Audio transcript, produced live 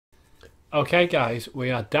Okay guys, we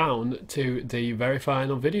are down to the very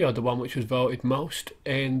final video, the one which was voted most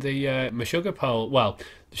in the Meshuggah poll. Well,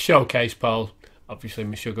 the showcase poll. Obviously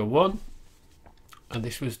Meshuggah won, and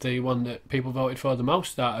this was the one that people voted for the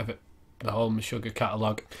most out of it, the whole Meshuggah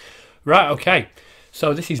catalogue. Right, okay,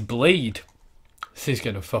 so this is Bleed. This is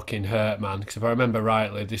going to fucking hurt, man, because if I remember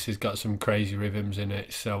rightly, this has got some crazy rhythms in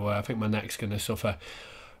it, so I think my neck's going to suffer.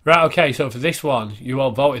 Right, okay, so for this one, you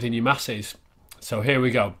all voted in your masses, so here we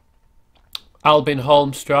go. Albin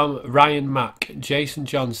Holmstrom, Ryan Mack, Jason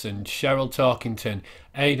Johnson, Cheryl Torkington,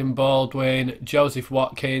 Aidan Baldwin, Joseph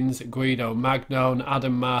Watkins, Guido Magnone,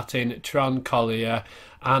 Adam Martin, Tron Collier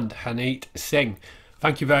and Haneet Singh.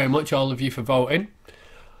 Thank you very much all of you for voting.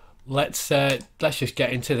 Let's just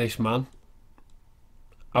get into this, man.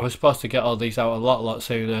 I was supposed to get all these out a lot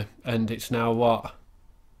sooner, and it's now what?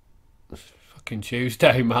 It's fucking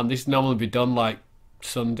Tuesday, man. This normally be done like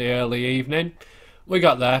Sunday early evening. We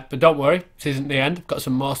got there, but don't worry, this isn't the end. I've got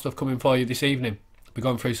some more stuff coming for you this evening. We're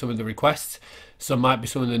going through some of the requests. Some might be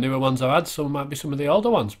some of the newer ones I've had, some might be some of the older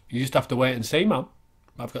ones. You just have to wait and see, man.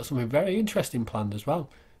 I've got something very interesting planned as well,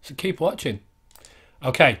 so keep watching.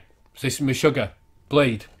 Okay, so this is Meshuggah,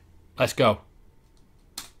 Bleed. Let's go.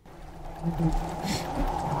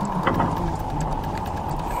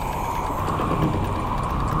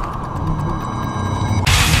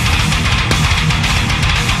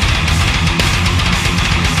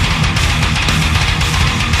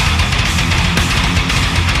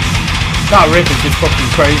 That riff is just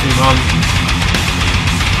fucking crazy, man.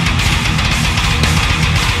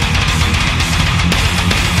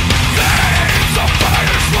 Days of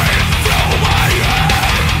fire swaying through my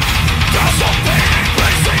head. There's something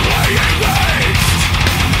increasingly engaged.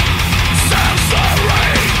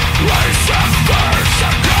 Sensory receptors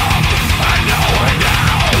have come, and knowing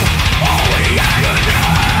now only agony.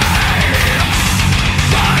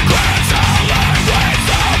 My grants are language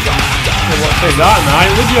of Well, what's in that night,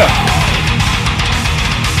 would you?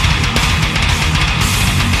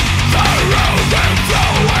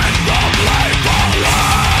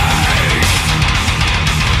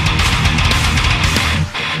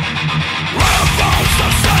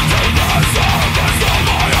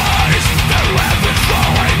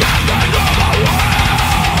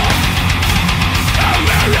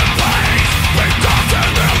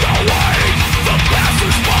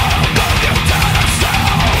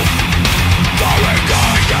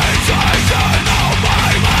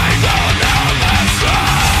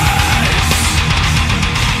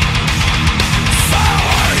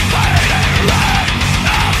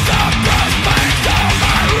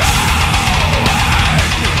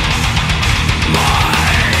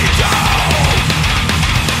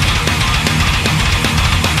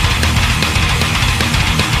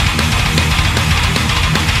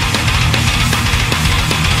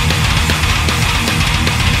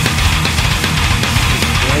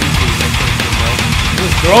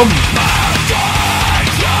 Drums.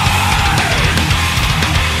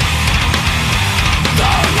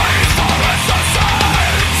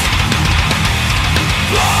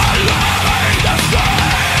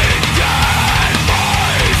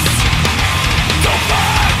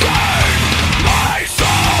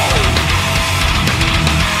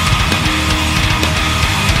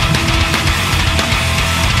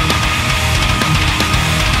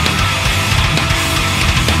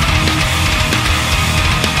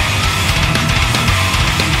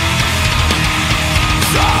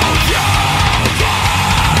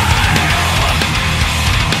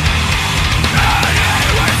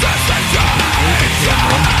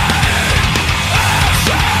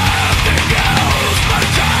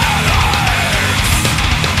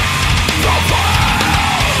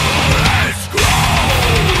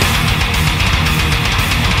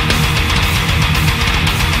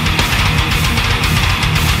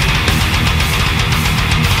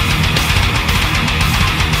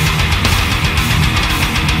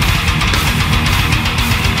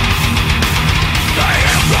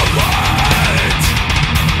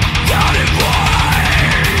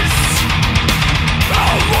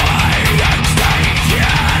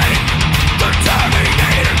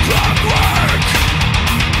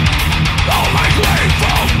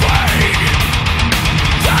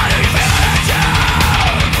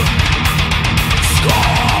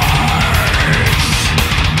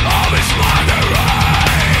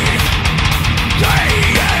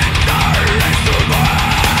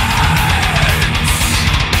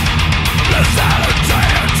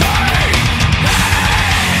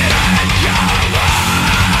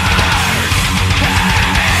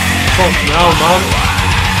 Fuck no, man.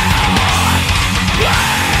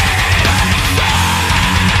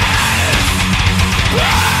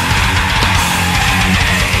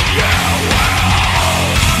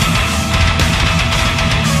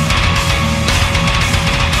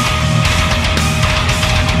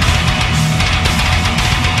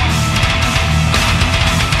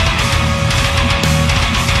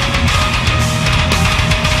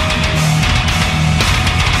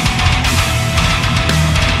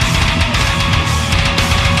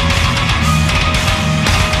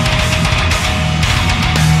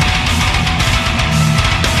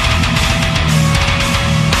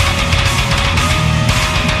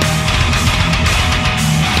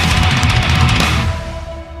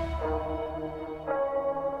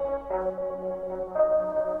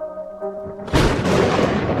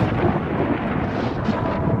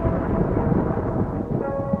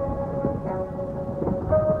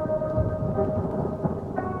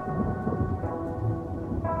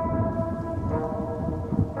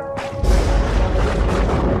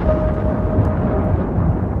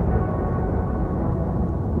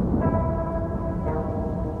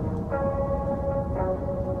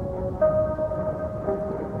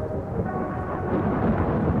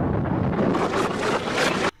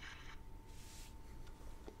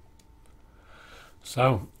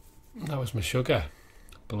 So that was Meshuggah,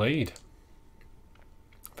 Bleed,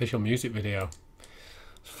 official music video.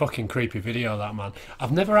 It's a fucking creepy video, that, man.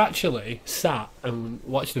 I've never actually sat and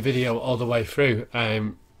watched the video all the way through,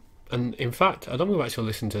 and in fact I don't think I've actually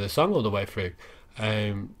listened to the song all the way through,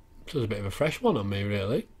 so it was a bit of a fresh one on me,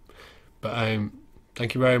 really. But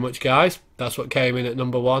thank you very much, guys. That's what came in at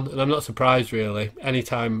number 1, and I'm not surprised, really.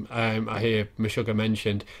 Anytime I hear Meshuggah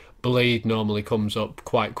mentioned, Bleed normally comes up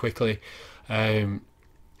quite quickly.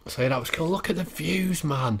 So yeah, that was cool. Look at the views,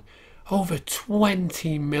 man. Over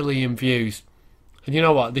 20 million views. And you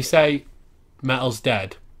know what? They say metal's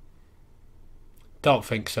dead. Don't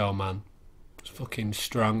think so, man. It's fucking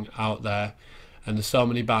strong out there. And there's so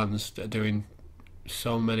many bands that are doing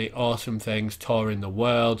so many awesome things, touring the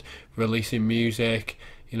world, releasing music,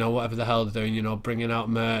 you know, whatever the hell they're doing, you know, bringing out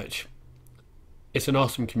merch. It's an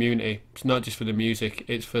awesome community. It's not just for the music,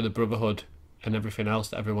 it's for the brotherhood and everything else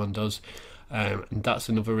that everyone does. And that's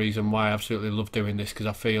another reason why I absolutely love doing this, because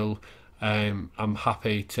I feel I'm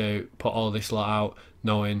happy to put all this lot out,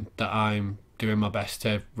 knowing that I'm doing my best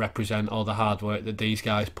to represent all the hard work that these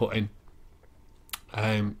guys put in.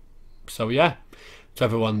 So yeah, to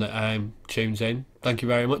everyone that tunes in, thank you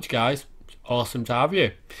very much, guys. It's awesome to have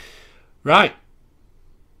you. Right,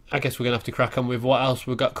 I guess we're gonna have to crack on with what else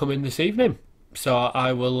we've got coming this evening. So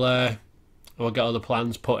I will get all the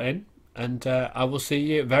plans put in, and I will see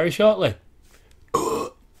you very shortly.